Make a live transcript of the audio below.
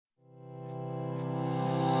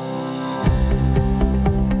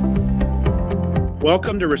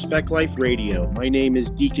Welcome to Respect Life Radio. My name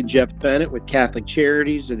is Deacon Jeff Bennett with Catholic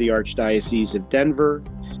Charities of the Archdiocese of Denver.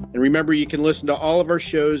 And remember, you can listen to all of our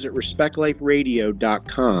shows at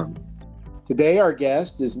respectliferadio.com. Today, our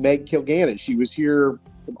guest is Meg Kilgannon. She was here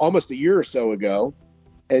almost a year or so ago,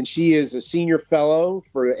 and she is a senior fellow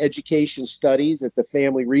for education studies at the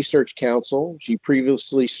Family Research Council. She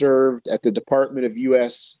previously served at the Department of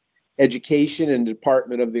U.S. Education and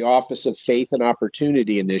Department of the Office of Faith and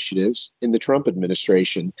Opportunity Initiatives in the Trump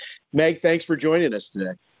administration. Meg, thanks for joining us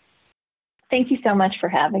today. Thank you so much for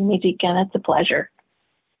having me, Deacon. It's a pleasure.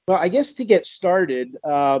 Well, I guess to get started,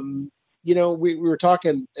 we were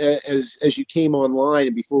talking as you came online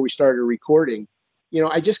and before we started recording,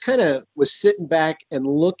 I just kind of was sitting back and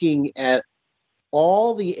looking at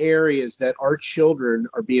all the areas that our children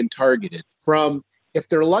are being targeted from. If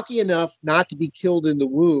they're lucky enough not to be killed in the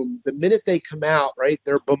womb, the minute they come out, right,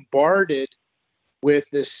 they're bombarded with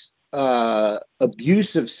this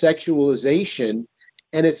abusive sexualization,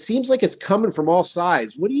 and it seems like it's coming from all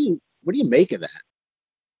sides. What do you make of that?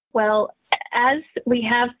 Well, as we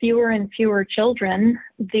have fewer and fewer children,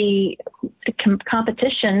 the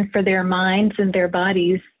competition for their minds and their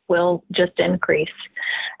bodies will just increase,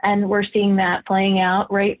 and we're seeing that playing out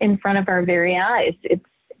right in front of our very eyes.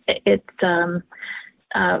 It's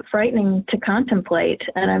frightening to contemplate,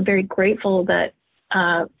 and I'm very grateful that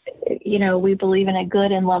we believe in a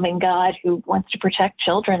good and loving God who wants to protect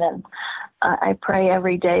children, and I pray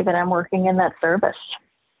every day that I'm working in that service.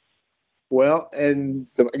 Well, and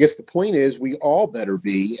I guess the point is we all better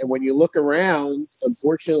be. And when you look around,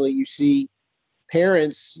 unfortunately, you see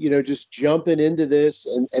parents, just jumping into this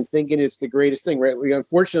and thinking it's the greatest thing, right?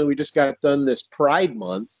 Unfortunately, we just got done this Pride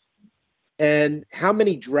Month, and how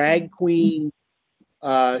many drag queen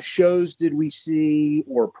shows did we see,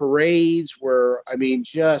 or parades where,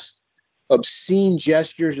 just obscene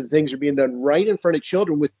gestures and things are being done right in front of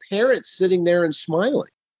children with parents sitting there and smiling.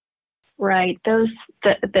 Right. That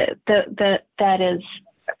is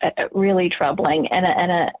really troubling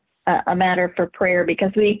and a matter for prayer,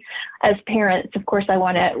 because we, as parents, of course, I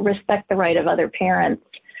want to respect the right of other parents,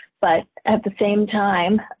 but at the same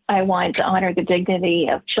time, I want to honor the dignity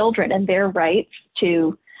of children and their rights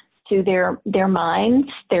to their minds,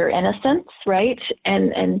 their innocence, right,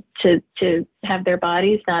 and to have their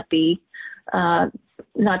bodies not be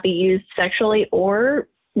used sexually or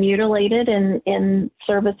mutilated in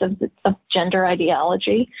service of gender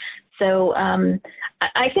ideology. So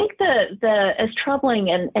I think the as troubling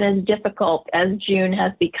and as difficult as June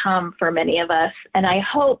has become for many of us, and I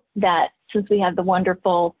hope that since we have the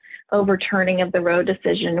wonderful overturning of the Roe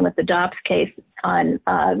decision with the Dobbs case on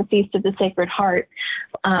the Feast of the Sacred Heart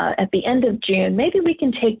at the end of June, maybe we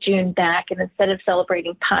can take June back, and instead of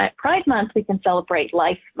celebrating Pride Month, we can celebrate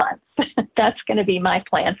Life Month. That's going to be my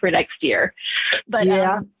plan for next year. But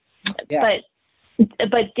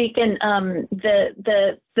But Deacon,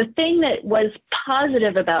 the thing that was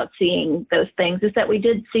positive about seeing those things is that we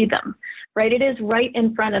did see them, right? It is right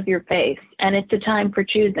in front of your face, and it's a time for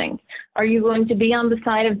choosing. Are you going to be on the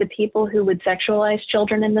side of the people who would sexualize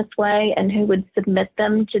children in this way and who would submit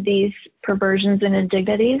them to these perversions and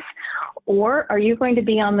indignities? Or are you going to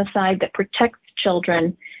be on the side that protects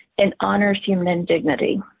children and honors human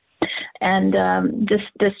dignity? And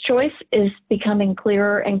this choice is becoming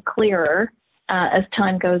clearer and clearer as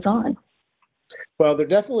time goes on. Well, there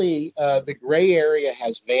definitely, the gray area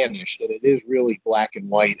has vanished, and it is really black and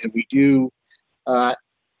white. And we do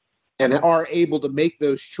and are able to make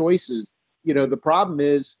those choices. The problem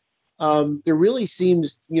is there really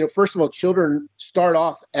seems, first of all, children start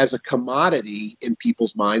off as a commodity in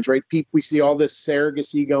people's minds, right? We see all this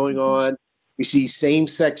surrogacy going on. We see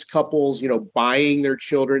same-sex couples, buying their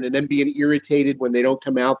children and then being irritated when they don't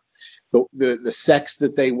come out the sex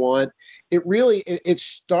that they want. It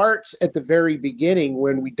starts at the very beginning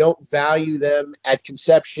when we don't value them at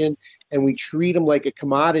conception and we treat them like a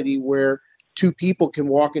commodity where two people can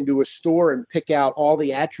walk into a store and pick out all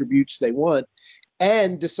the attributes they want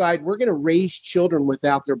and decide we're going to raise children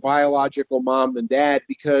without their biological mom and dad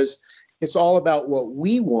because it's all about what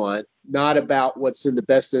we want, not about what's in the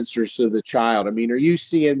best interest of the child. Are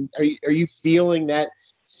you feeling that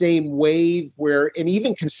same wave where, and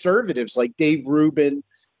even conservatives like Dave Rubin,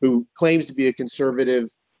 who claims to be a conservative,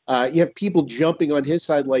 you have people jumping on his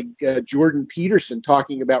side like Jordan Peterson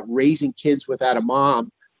talking about raising kids without a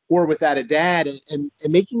mom or without a dad and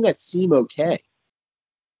making that seem okay.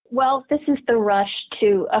 Well, this is the rush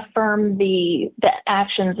to affirm the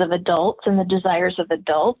actions of adults and the desires of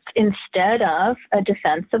adults instead of a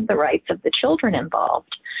defense of the rights of the children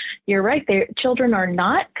involved. You're right. Children are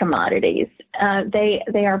not commodities.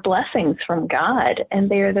 They are blessings from God,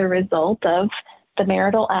 and they are the result of the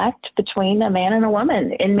marital act between a man and a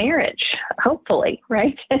woman in marriage, hopefully,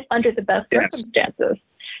 right? Under the best circumstances.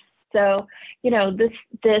 So,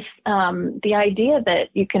 the idea that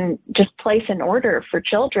you can just place an order for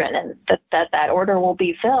children and that order will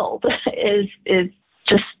be filled is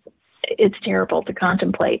just, it's terrible to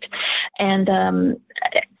contemplate. And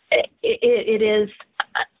it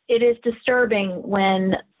is disturbing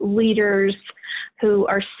when leaders who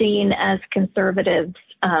are seen as conservatives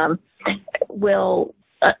will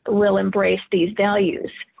embrace these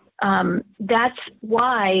values. That's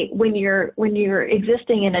why when you're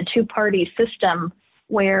existing in a two-party system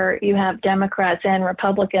where you have Democrats and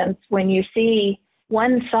Republicans, when you see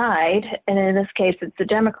one side, and in this case it's the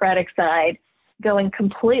Democratic side, going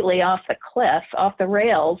completely off the cliff, off the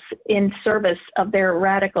rails in service of their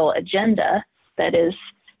radical agenda that is,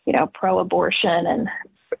 pro-abortion and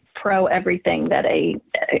pro-everything that a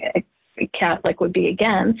Catholic would be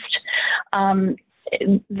against,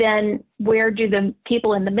 then where do the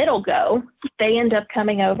people in the middle go? They end up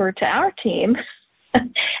coming over to our team,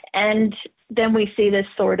 and then we see this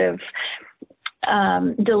sort of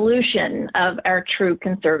dilution of our true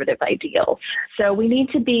conservative ideals. So we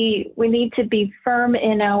need to be firm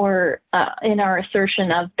in our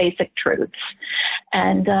assertion of basic truths,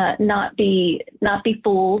 and not be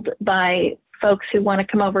fooled by folks who want to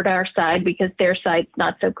come over to our side because their side's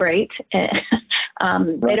not so great.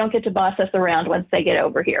 They don't get to boss us around once they get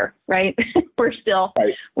over here, right? We're still,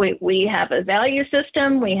 we have a value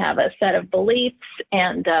system, we have a set of beliefs,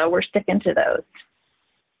 and we're sticking to those.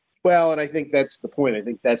 Well, and I think that's the point. I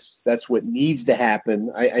think that's what needs to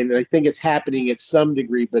happen. I think it's happening at some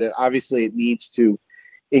degree, but obviously it needs to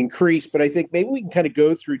increase. But I think maybe we can kind of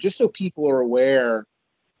go through just so people are aware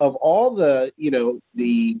of all the,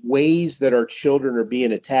 the ways that our children are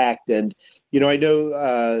being attacked. And, I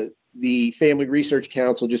know the Family Research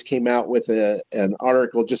Council just came out with an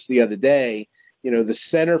article just the other day, the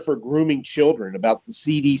Center for Grooming Children, about the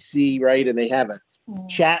CDC, right? And they have a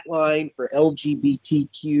chat line for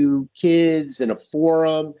LGBTQ kids and a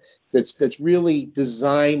forum that's really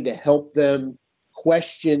designed to help them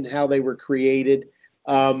question how they were created.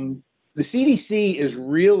 The CDC is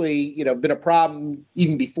really, been a problem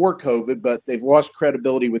even before COVID, but they've lost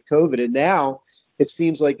credibility with COVID. And now it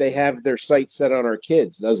seems like they have their sights set on our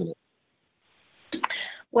kids, doesn't it?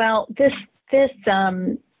 Well,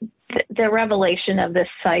 the revelation of this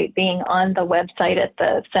site being on the website at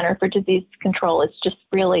the Center for Disease Control is just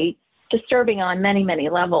really disturbing on many, many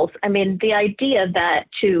levels. I mean, the idea that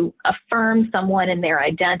to affirm someone in their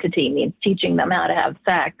identity means teaching them how to have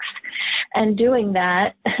sex, and doing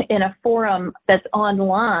that in a forum that's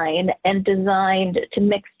online and designed to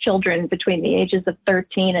mix children between the ages of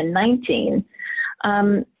 13 and 19,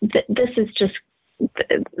 this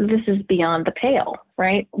is beyond the pale,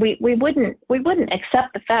 right? We wouldn't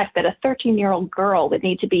accept the fact that a 13-year-old girl would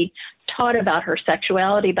need to be taught about her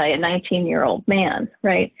sexuality by a 19-year-old man,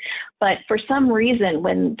 right? But for some reason,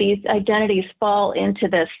 when these identities fall into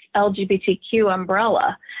this LGBTQ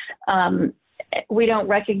umbrella, we don't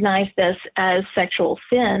recognize this as sexual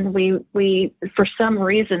sin. We for some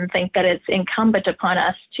reason think that it's incumbent upon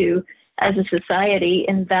us to, as a society,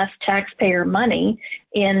 invest taxpayer money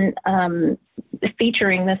in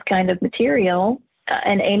featuring this kind of material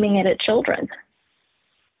and aiming it at children.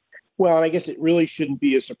 Well, and I guess it really shouldn't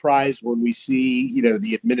be a surprise when we see,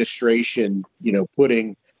 the administration,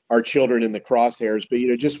 putting our children in the crosshairs. But,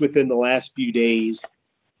 just within the last few days,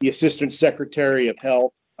 the Assistant Secretary of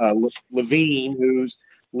Health, Levine, who's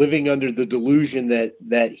living under the delusion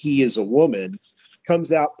that he is a woman,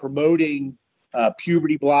 comes out promoting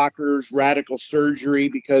puberty blockers, radical surgery,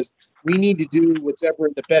 because we need to do what's ever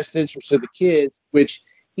in the best interest of the kids, which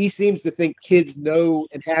he seems to think kids know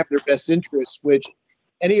and have their best interests, which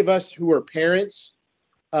any of us who are parents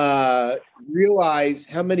realize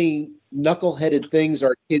how many knuckleheaded things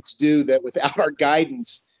our kids do that without our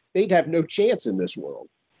guidance, they'd have no chance in this world.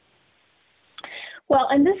 Well,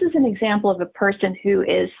 and this is an example of a person who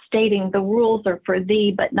is stating the rules are for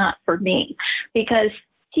thee, but not for me, because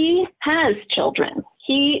he has children.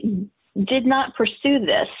 He did not pursue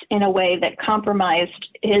this in a way that compromised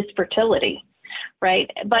his fertility, right?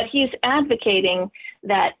 But he's advocating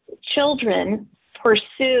that children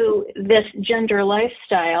pursue this gender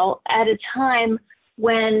lifestyle at a time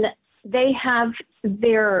when they have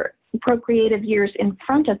their procreative years in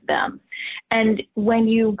front of them. And when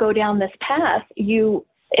you go down this path, you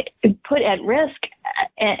put at risk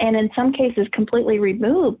and in some cases completely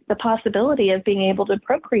remove the possibility of being able to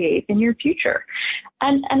procreate in your future.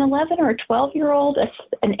 And an 11 or a 12-year-old,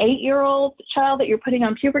 an 8-year-old child that you're putting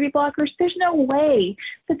on puberty blockers, there's no way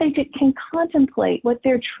that they can contemplate what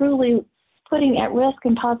they're truly putting at risk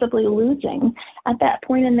and possibly losing at that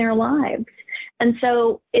point in their lives. And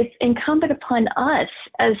so it's incumbent upon us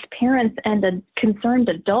as parents and concerned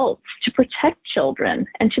adults to protect children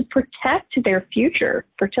and to protect their future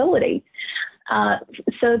fertility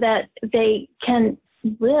so that they can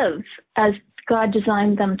live as God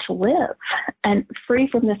designed them to live and free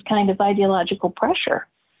from this kind of ideological pressure.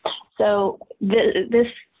 So this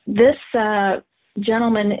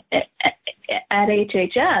gentleman at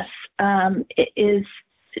HHS is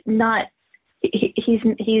not,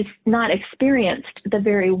 he's not experienced the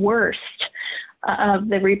very worst of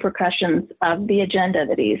the repercussions of the agenda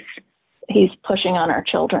that he's pushing on our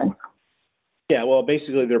children. Yeah, well,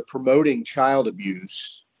 basically they're promoting child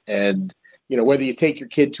abuse. And, whether you take your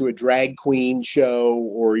kid to a drag queen show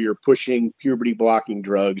or you're pushing puberty blocking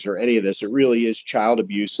drugs or any of this, it really is child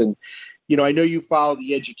abuse. And, I know you follow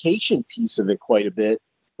the education piece of it quite a bit,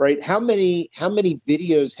 right? How many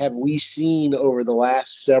videos have we seen over the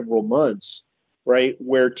last several months, right,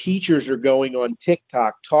 where teachers are going on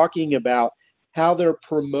TikTok talking about how they're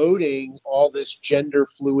promoting all this gender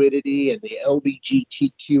fluidity and the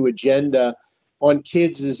LGBTQ agenda on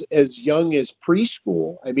kids as young as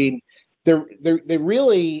preschool? I mean, they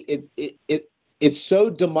really, it's so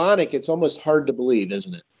demonic. It's almost hard to believe,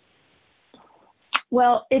 isn't it?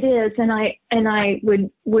 Well, it is, and I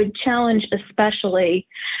would challenge especially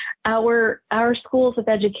our schools of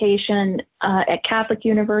education at Catholic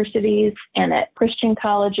universities and at Christian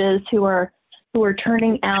colleges who are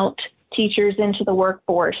turning out teachers into the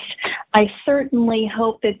workforce. I certainly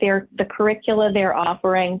hope that the curricula they're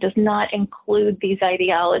offering does not include these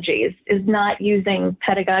ideologies, is not using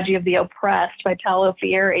Pedagogy of the Oppressed by Paulo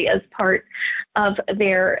Freire as part of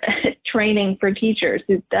their training for teachers.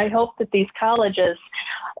 I hope that these colleges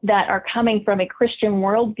that are coming from a Christian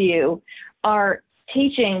worldview are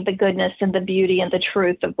teaching the goodness and the beauty and the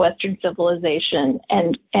truth of Western civilization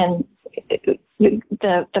and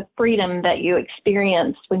the freedom that you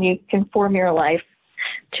experience when you conform your life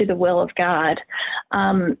to the will of God.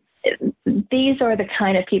 These are the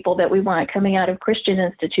kind of people that we want coming out of Christian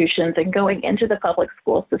institutions and going into the public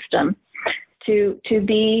school system to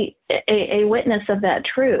be a witness of that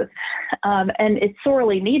truth. And it's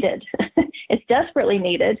sorely needed. It's desperately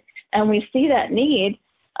needed. And we see that need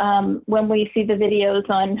when we see the videos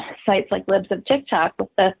on sites like Libs of TikTok with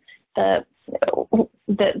the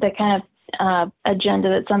kind of agenda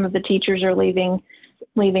that some of the teachers are leaving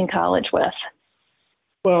college with.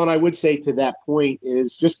 Well, and I would say to that point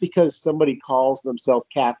is just because somebody calls themselves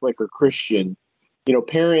Catholic or Christian,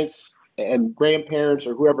 parents and grandparents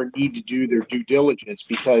or whoever need to do their due diligence,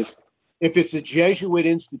 because if it's a Jesuit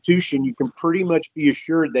institution, you can pretty much be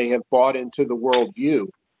assured they have bought into the worldview.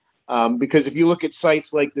 Because if you look at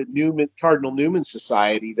sites like the Cardinal Newman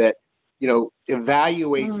Society that,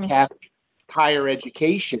 evaluates Catholic higher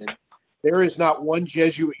education, there is not one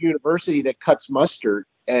Jesuit university that cuts mustard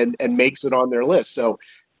and makes it on their list. So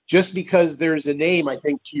just because there's a name, I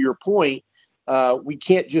think to your point, we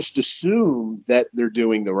can't just assume that they're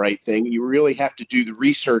doing the right thing. You really have to do the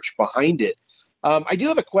research behind it. I do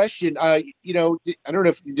have a question. I don't know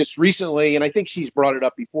if just recently, and I think she's brought it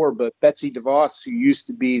up before, but Betsy DeVos, who used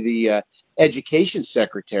to be the education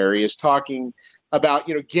secretary, is talking about,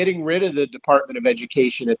 getting rid of the Department of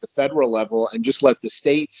Education at the federal level and just let the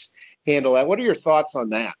states handle that. What are your thoughts on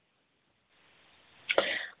that?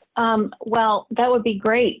 Well, that would be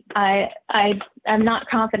great. I'm not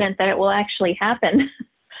confident that it will actually happen,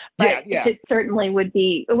 but it certainly would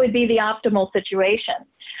be the optimal situation.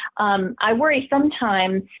 I worry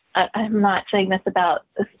sometimes. I'm not saying this about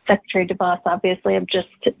Secretary DeVos, obviously. I'm just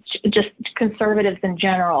conservatives in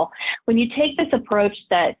general. When you take this approach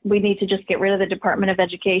that we need to just get rid of the Department of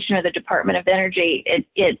Education or the Department of Energy,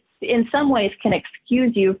 it in some ways can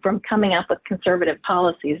excuse you from coming up with conservative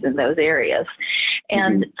policies in those areas.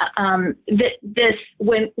 And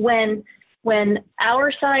when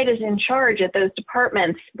our side is in charge at those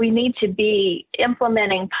departments, we need to be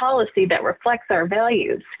implementing policy that reflects our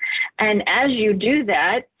values. And as you do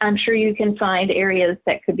that, I'm sure you can find areas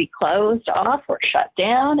that could be closed off or shut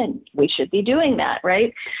down, and we should be doing that,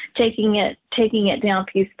 right? Taking it down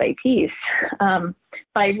piece by piece.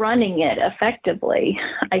 By running it effectively,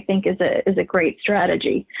 I think is a great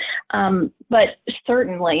strategy. But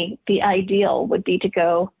certainly the ideal would be to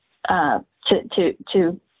go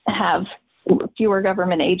to have fewer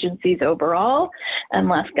government agencies overall and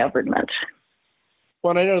less government.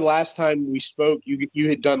 Well, and I know last time we spoke, you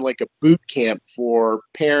had done like a boot camp for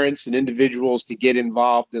parents and individuals to get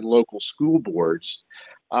involved in local school boards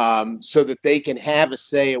so that they can have a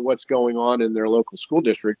say in what's going on in their local school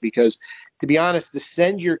district. Because to be honest, to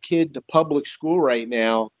send your kid to public school right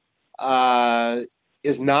now,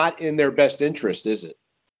 is not in their best interest, is it?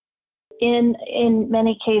 In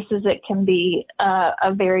many cases, it can be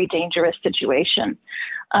a very dangerous situation.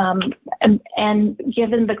 And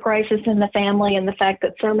given the crisis in the family and the fact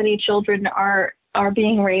that so many children are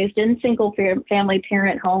being raised in single family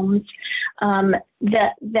parent homes,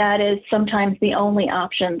 that is sometimes the only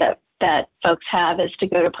option that folks have is to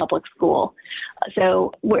go to public school.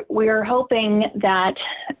 So we're hoping that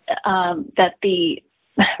that the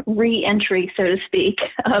re-entry, so to speak,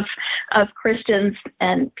 of Christians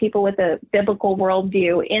and people with a biblical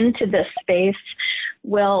worldview into this space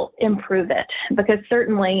will improve it. Because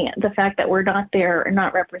certainly the fact that we're not there or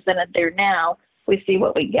not represented there now, we see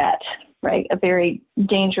what we get, right? A very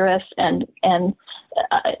dangerous and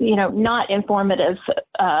not informative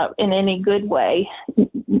in any good way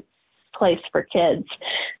place for kids.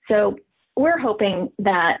 So we're hoping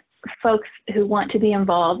that folks who want to be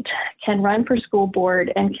involved can run for school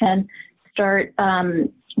board and can start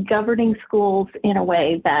governing schools in a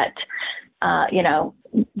way that,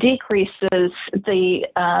 decreases the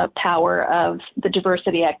power of the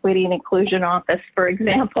Diversity, Equity, and Inclusion Office, for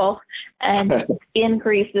example, and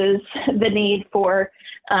increases the need for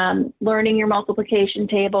learning your multiplication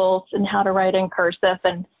tables and how to write in cursive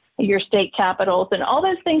and your state capitals and all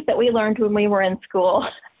those things that we learned when we were in school.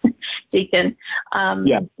 Deacon,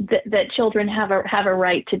 that children have a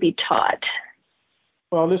right to be taught.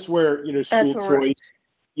 Well, this is where school choice,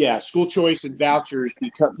 school choice and vouchers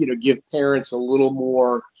become give parents a little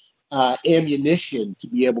more ammunition to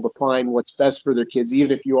be able to find what's best for their kids,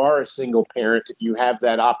 even if you are a single parent, if you have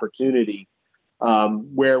that opportunity.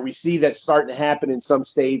 Where we see that starting to happen in some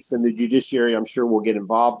states, and the judiciary, I'm sure, will get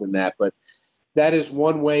involved in that, but that is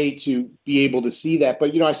one way to be able to see that.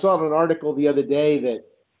 But I saw an article the other day that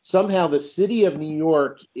somehow the city of New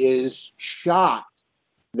York is shocked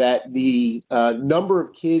that the number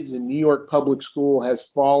of kids in New York public school has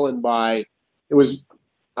fallen by, it was,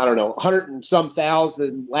 100 and some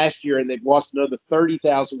thousand last year, and they've lost another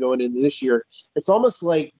 30,000 going into this year. It's almost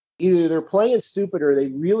like either they're playing stupid or they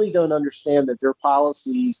really don't understand that their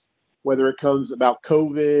policies, whether it comes about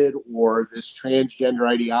COVID or this transgender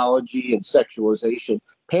ideology and sexualization,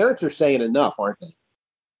 parents are saying enough, aren't they?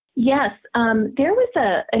 Yes, there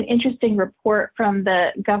was an interesting report from the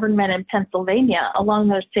government in Pennsylvania along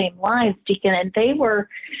those same lines, Deacon, and they were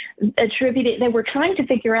trying to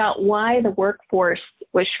figure out why the workforce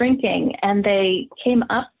was shrinking, and they came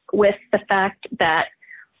up with the fact that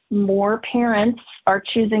more parents are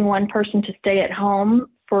choosing one person to stay at home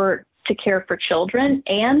to care for children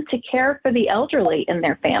and to care for the elderly in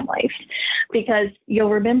their families. Because you'll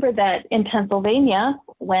remember that in Pennsylvania,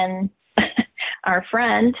 when our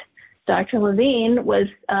friend, Dr. Levine, was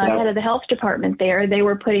head of the health department there, they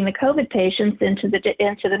were putting the COVID patients into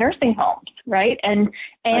the nursing homes, right? And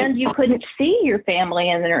you couldn't see your family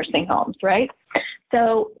in the nursing homes, right?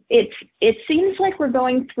 So it seems like we're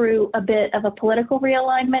going through a bit of a political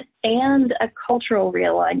realignment and a cultural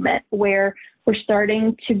realignment where we're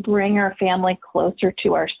starting to bring our family closer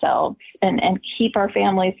to ourselves and keep our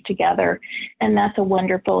families together. And that's a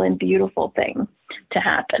wonderful and beautiful thing to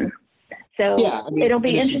happen. So it'll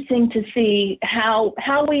be interesting to see how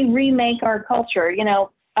we remake our culture.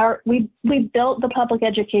 We built the public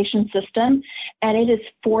education system, and it is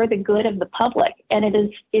for the good of the public. And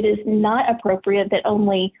it is not appropriate that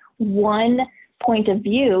only one point of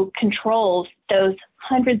view controls those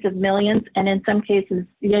hundreds of millions, and in some cases,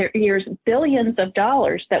 years, billions of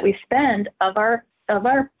dollars that we spend of our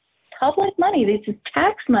public money. This is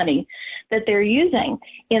tax money that they're using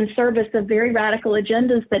in service of very radical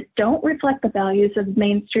agendas that don't reflect the values of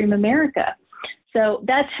mainstream America. So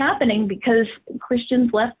that's happening because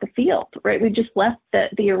Christians left the field, right? We just left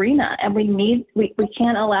the arena, and we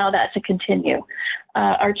can't allow that to continue.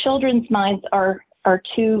 Our children's minds are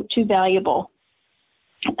too valuable.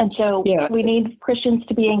 And so we need Christians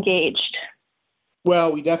to be engaged.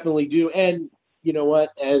 Well, we definitely do. And you know what,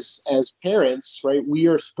 as parents, right, we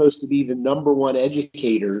are supposed to be the number one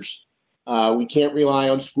educators. We can't rely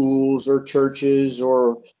on schools or churches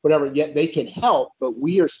or whatever, yet they can help, but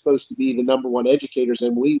we are supposed to be the number one educators.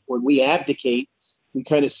 And when we abdicate, we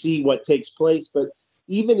kind of see what takes place. But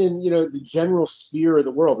even in, the general sphere of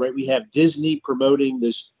the world, right, we have Disney promoting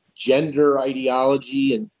this gender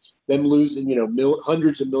ideology and them losing,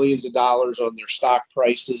 hundreds of millions of dollars on their stock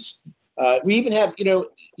prices. We even have,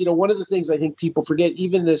 one of the things I think people forget,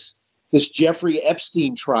 even this Jeffrey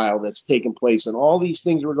Epstein trial that's taken place, and all these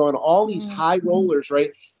things were going, all these high rollers,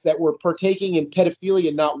 right, that were partaking in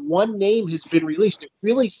pedophilia. Not one name has been released. It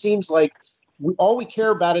really seems like all we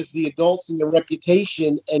care about is the adults and their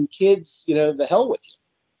reputation, and kids, the hell with you.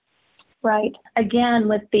 Right. Again,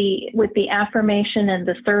 with the affirmation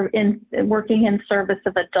and working in service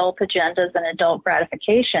of adult agendas and adult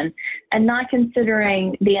gratification, and not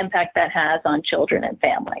considering the impact that has on children and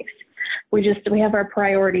families. We have our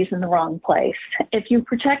priorities in the wrong place. If you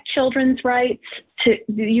protect children's rights,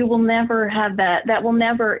 you will never have that. That will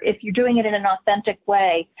never, if you're doing it in an authentic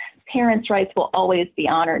way, parents' rights will always be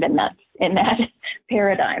honored in that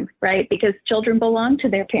paradigm, right? Because children belong to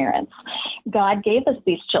their parents. God gave us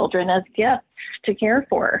these children as gifts to care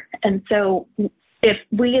for. And so if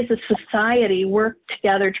we as a society work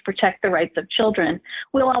together to protect the rights of children,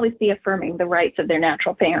 we'll always be affirming the rights of their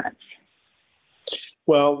natural parents.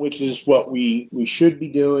 Well, which is what we should be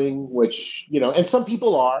doing, which, and some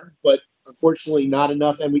people are, but unfortunately not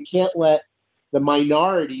enough. And we can't let the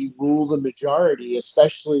minority rule the majority,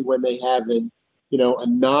 especially when they have a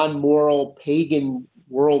non-moral pagan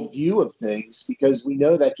worldview of things, because we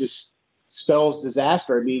know that just spells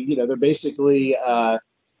disaster. I mean, they're basically,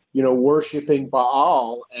 worshiping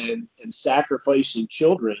Baal and sacrificing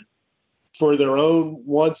children for their own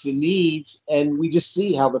wants and needs. And we just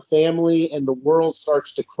see how the family and the world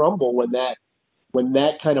starts to crumble when that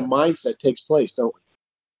kind of mindset takes place, don't we?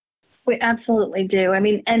 We absolutely do. I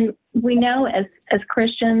mean, and we know as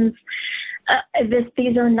Christians,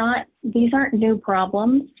 these aren't new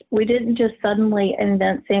problems. We didn't just suddenly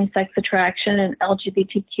invent same-sex attraction and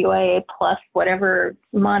LGBTQIA plus, whatever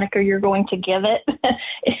moniker you're going to give it,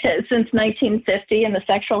 since 1950 and the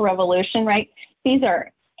sexual revolution, right? These are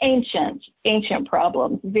ancient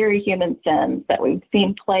problems, very human sins that we've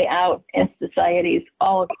seen play out in societies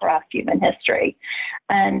all across human history,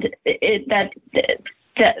 and that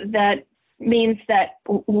means that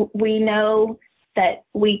we know that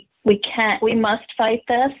we must fight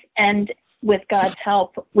this, and with God's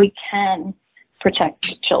help, we can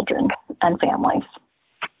protect children and families.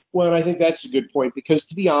 Well, I think that's a good point, because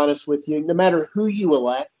to be honest with you, no matter who you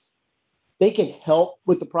elect, they can help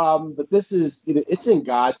with the problem, but it's in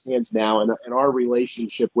God's hands now, and our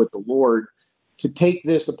relationship with the Lord, to take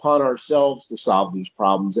this upon ourselves to solve these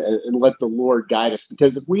problems and let the Lord guide us.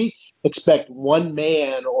 Because if we expect one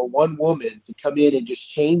man or one woman to come in and just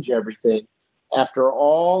change everything after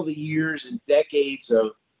all the years and decades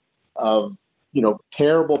of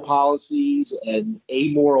terrible policies and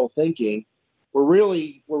amoral thinking, we're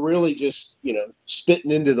really just spitting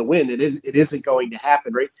into the wind. It isn't going to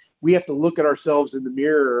happen, right? We have to look at ourselves in the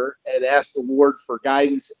mirror and ask the Lord for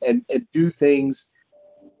guidance and do things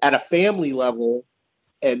at a family level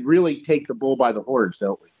and really take the bull by the horns,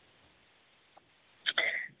 don't we?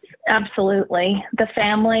 Absolutely. The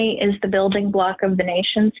family is the building block of the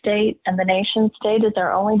nation state, and the nation state is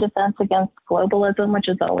our only defense against globalism, which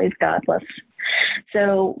is always godless.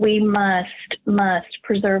 So we must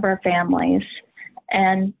preserve our families,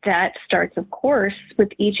 and that starts, of course, with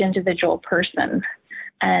each individual person,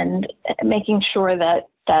 and making sure that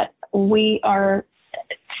we are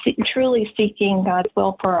truly seeking God's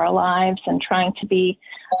will for our lives and trying to be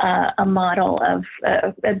a model of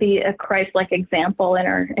be a Christ-like example in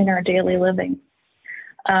our daily living.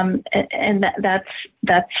 And that's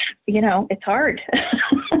it's hard.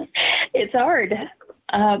 It's hard,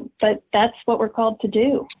 but that's what we're called to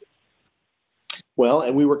do. Well,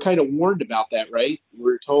 and we were kind of warned about that, right? We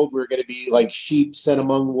were told we were going to be like sheep sent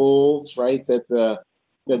among wolves, right? That the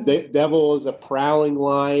devil is a prowling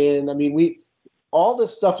lion. I mean, all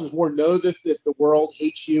this stuff is warned. Know that if the world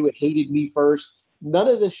hates you, it hated me first. None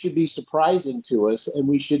of this should be surprising to us, and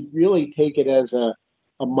we should really take it as a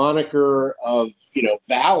moniker of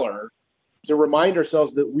valor to remind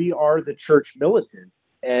ourselves that we are the church militant,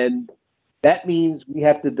 and that means we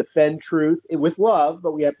have to defend truth with love,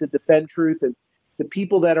 but we have to defend truth. And the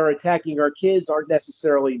people that are attacking our kids aren't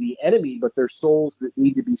necessarily the enemy, but they're souls that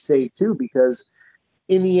need to be saved too, because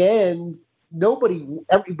in the end,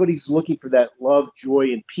 everybody's looking for that love,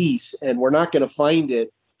 joy, and peace, and we're not going to find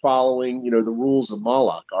it following, the rules of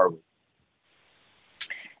Moloch, are we?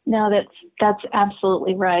 No, that's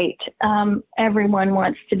absolutely right. Everyone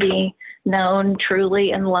wants to be known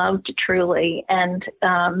truly and loved truly, and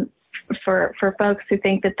for folks who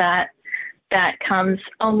think that comes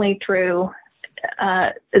only through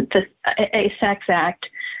a sex act,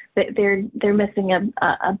 they're missing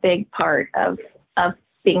a big part of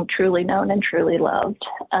being truly known and truly loved,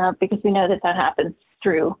 because we know that happens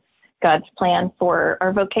through God's plan for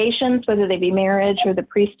our vocations, whether they be marriage or the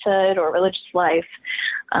priesthood or religious life.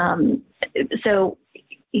 So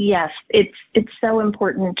yes, it's so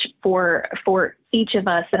important for each of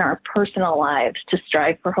us in our personal lives to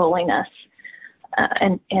strive for holiness,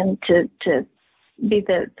 and to be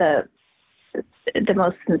the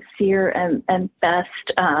most sincere and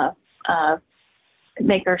best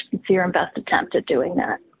make our sincere and best attempt at doing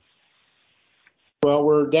that. Well,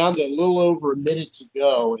 we're down to a little over a minute to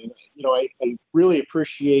go. And, I really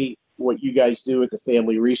appreciate what you guys do at the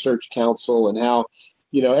Family Research Council and how,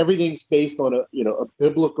 everything's based on a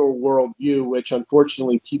biblical worldview, which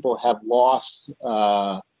unfortunately people have lost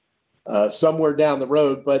somewhere down the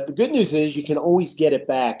road. But the good news is you can always get it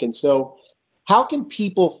back. And so how can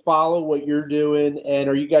people follow what you're doing? And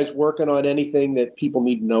are you guys working on anything that people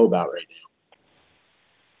need to know about right now?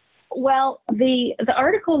 Well, the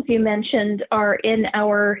articles you mentioned are in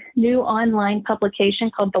our new online publication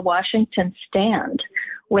called The Washington Stand,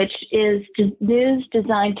 which is news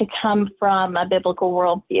designed to come from a biblical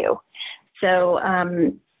worldview. So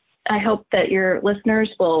I hope that your listeners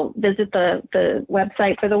will visit the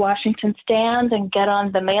website for The Washington Stand and get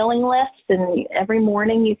on the mailing list. And every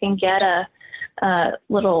morning you can get a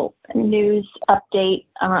little news update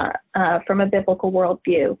from a biblical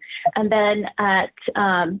worldview. And then at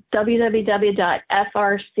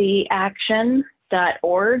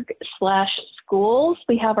www.frcaction.org/schools,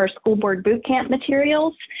 we have our school board boot camp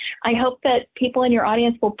materials. I hope that people in your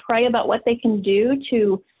audience will pray about what they can do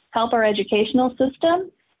to help our educational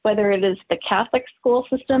system, whether it is the Catholic school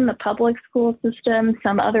system, the public school system,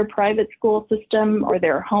 some other private school system, or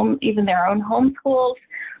even their own home schools.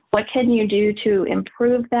 What can you do to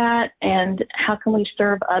improve that, and how can we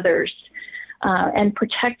serve others and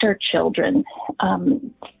protect our children?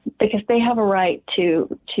 Because they have a right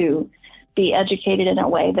to be educated in a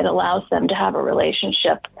way that allows them to have a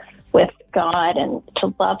relationship with God and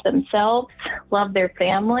to love themselves, love their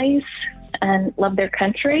families, and love their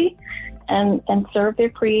country, and serve their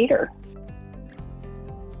Creator.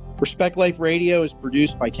 Respect Life Radio is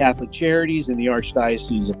produced by Catholic Charities in the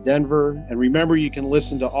Archdiocese of Denver. And remember, you can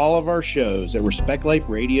listen to all of our shows at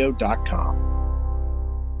respectliferadio.com.